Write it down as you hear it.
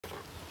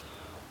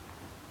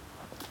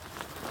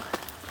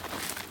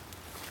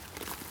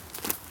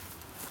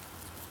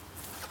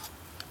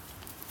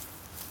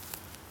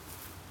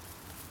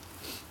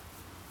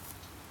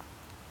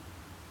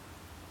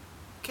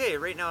Okay,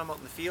 right now I'm out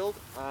in the field.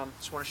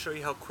 Just want to show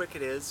you how quick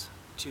it is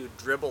to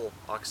dribble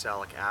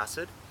oxalic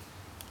acid.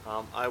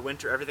 I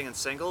winter everything in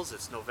singles.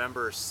 It's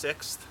November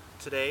 6th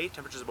today.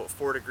 Temperature's about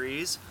 4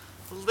 degrees.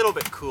 A little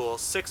bit cool.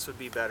 6 would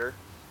be better.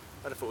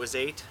 But if it was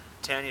 8,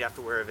 10, you'd have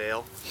to wear a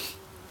veil.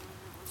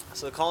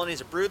 So the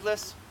colonies are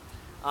broodless.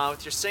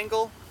 With your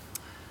single,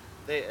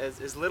 they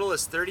as little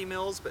as 30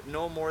 mils, but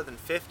no more than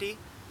 50.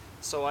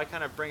 So I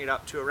kind of bring it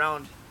up to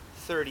around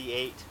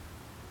 38,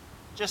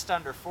 just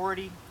under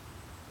 40.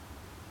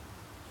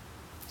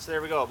 So there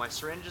we go, my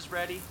syringe is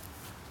ready.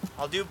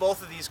 I'll do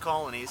both of these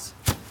colonies.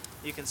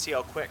 You can see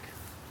how quick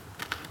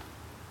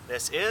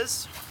this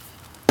is.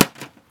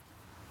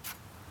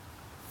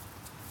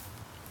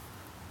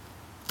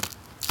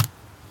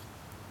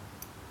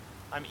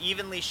 I'm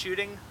evenly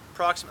shooting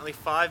approximately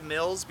 5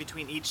 mils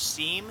between each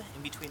seam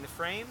in between the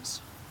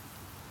frames.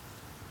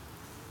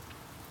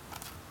 A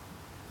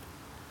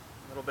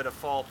little bit of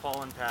fall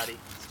pollen patty.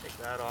 Let's take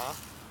that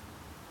off.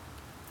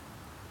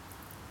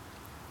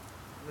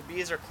 The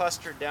bees are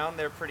clustered down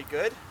there pretty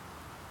good.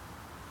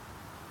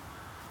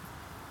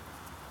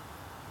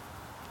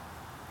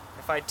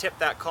 If I tip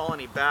that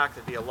colony back,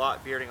 there'd be a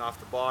lot bearding off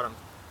the bottom,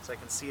 so I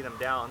can see them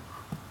down.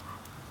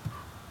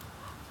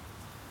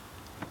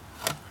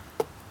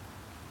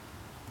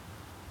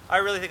 I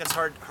really think it's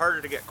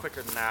harder to get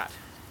quicker than that.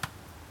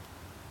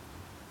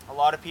 A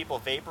lot of people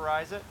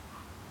vaporize it,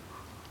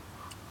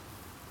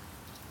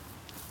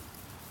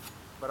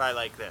 but I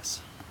like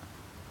this.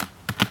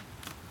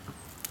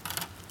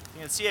 You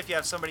can see if you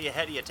have somebody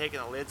ahead of you taking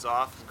the lids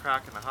off and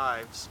cracking the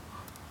hives.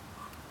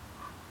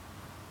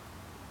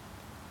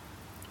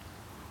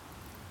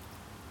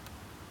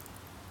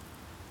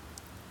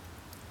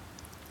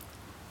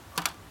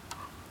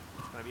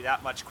 It's going to be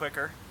that much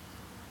quicker.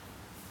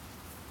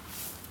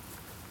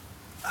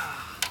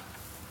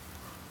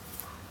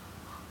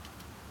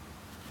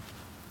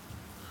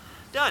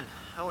 Done.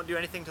 I won't do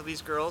anything to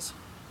these girls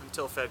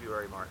until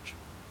February, March.